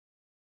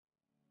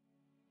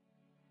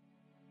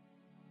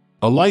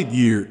A light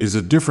year is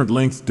a different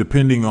length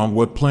depending on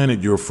what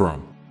planet you're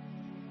from.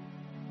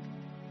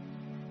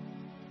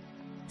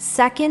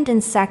 Second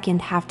and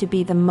second have to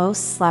be the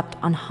most slept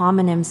on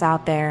homonyms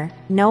out there.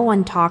 No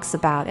one talks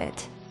about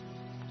it.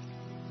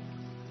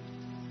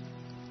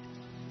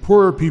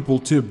 Poorer people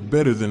tip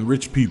better than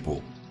rich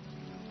people.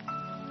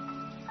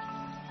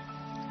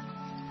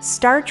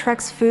 Star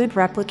Trek's food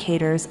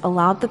replicators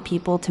allowed the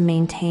people to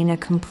maintain a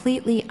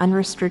completely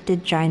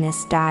unrestricted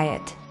Guinness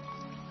diet.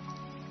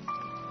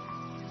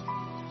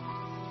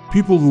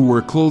 People who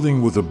wear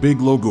clothing with a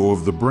big logo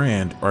of the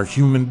brand are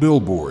human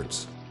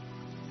billboards.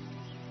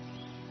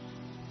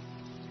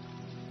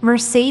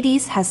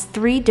 Mercedes has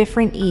 3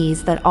 different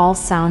E's that all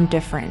sound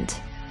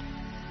different.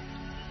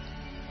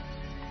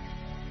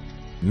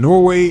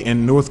 Norway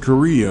and North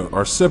Korea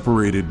are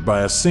separated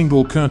by a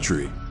single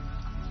country.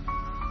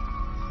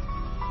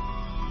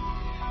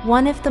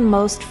 One of the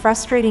most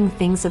frustrating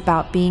things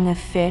about being a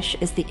fish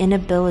is the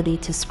inability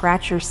to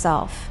scratch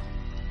yourself.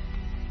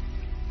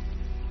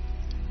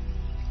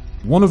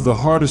 One of the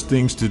hardest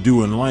things to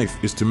do in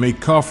life is to make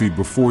coffee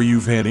before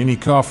you've had any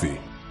coffee.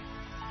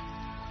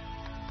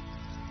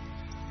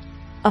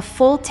 A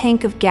full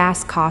tank of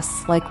gas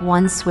costs like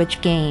one Switch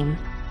game.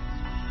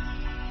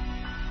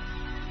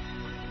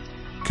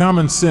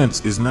 Common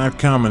sense is not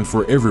common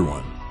for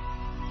everyone.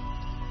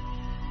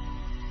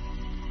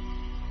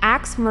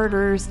 Axe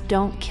murderers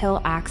don't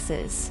kill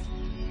axes.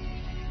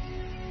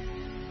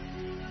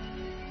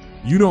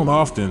 You don't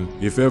often,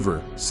 if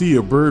ever, see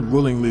a bird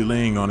willingly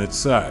laying on its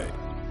side.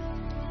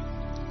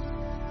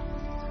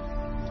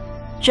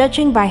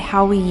 Judging by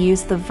how we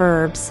use the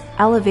verbs,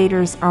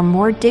 elevators are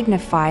more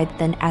dignified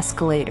than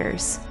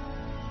escalators.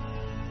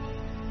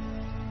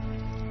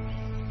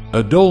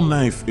 A dull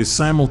knife is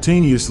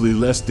simultaneously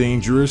less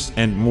dangerous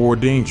and more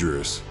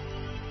dangerous.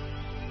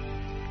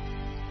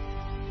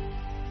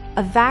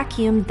 A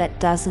vacuum that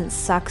doesn't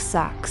suck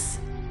sucks.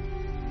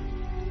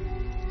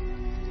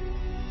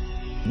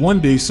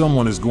 One day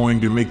someone is going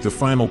to make the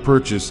final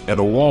purchase at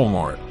a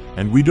Walmart,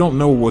 and we don't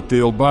know what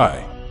they'll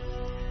buy.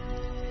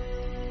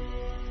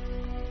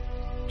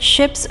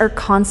 Ships are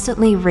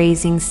constantly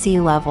raising sea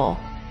level.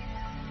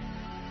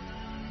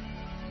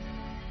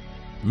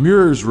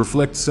 Mirrors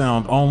reflect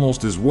sound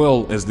almost as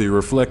well as they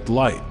reflect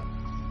light.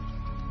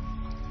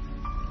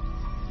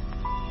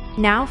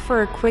 Now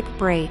for a quick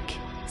break.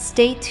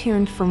 Stay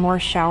tuned for more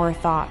shower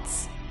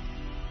thoughts.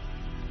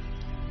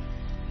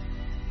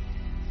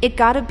 It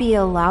gotta be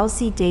a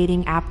lousy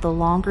dating app the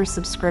longer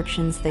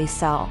subscriptions they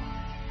sell.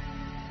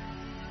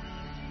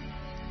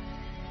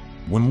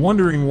 When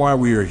wondering why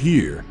we are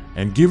here,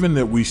 and given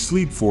that we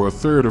sleep for a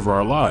third of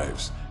our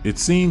lives, it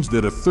seems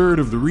that a third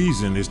of the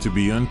reason is to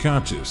be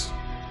unconscious.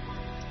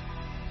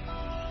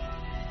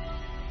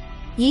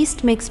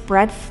 Yeast makes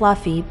bread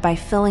fluffy by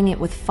filling it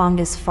with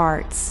fungus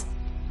farts.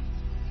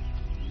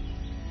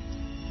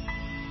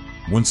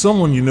 When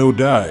someone you know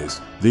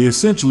dies, they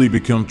essentially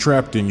become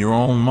trapped in your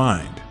own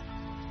mind.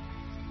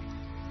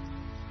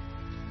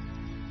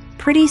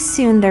 Pretty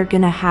soon they're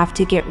gonna have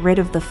to get rid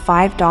of the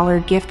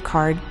 $5 gift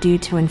card due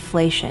to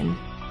inflation.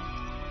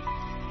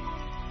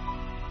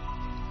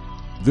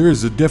 There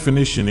is a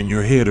definition in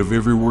your head of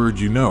every word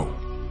you know.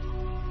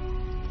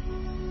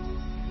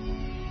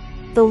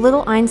 The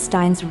little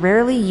Einsteins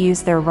rarely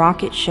use their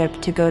rocket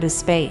ship to go to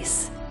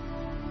space.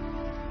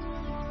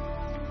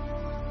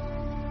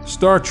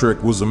 Star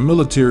Trek was a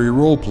military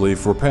roleplay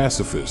for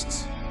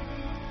pacifists.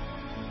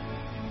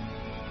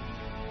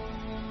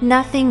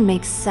 Nothing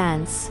makes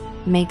sense.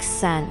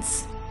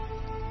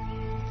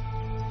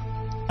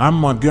 I'm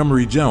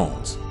Montgomery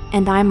Jones.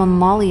 And I'm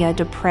Amalia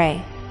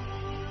Dupre.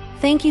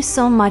 Thank you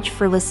so much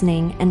for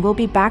listening, and we'll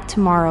be back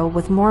tomorrow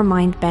with more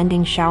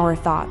mind-bending shower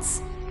thoughts.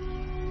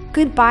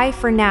 Goodbye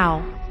for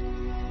now.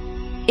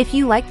 If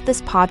you liked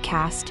this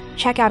podcast,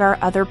 check out our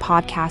other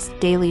podcast,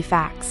 Daily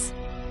Facts.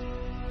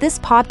 This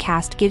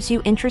podcast gives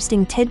you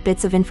interesting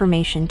tidbits of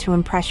information to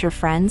impress your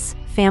friends,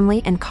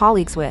 family, and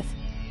colleagues with.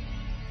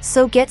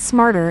 So get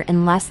smarter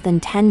in less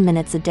than 10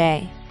 minutes a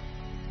day.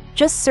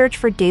 Just search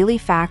for Daily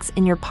Facts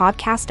in your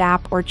podcast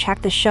app or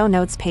check the show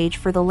notes page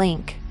for the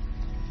link.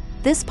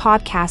 This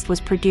podcast was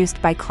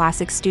produced by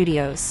Classic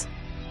Studios.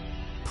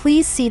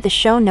 Please see the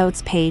show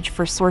notes page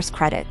for source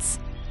credits.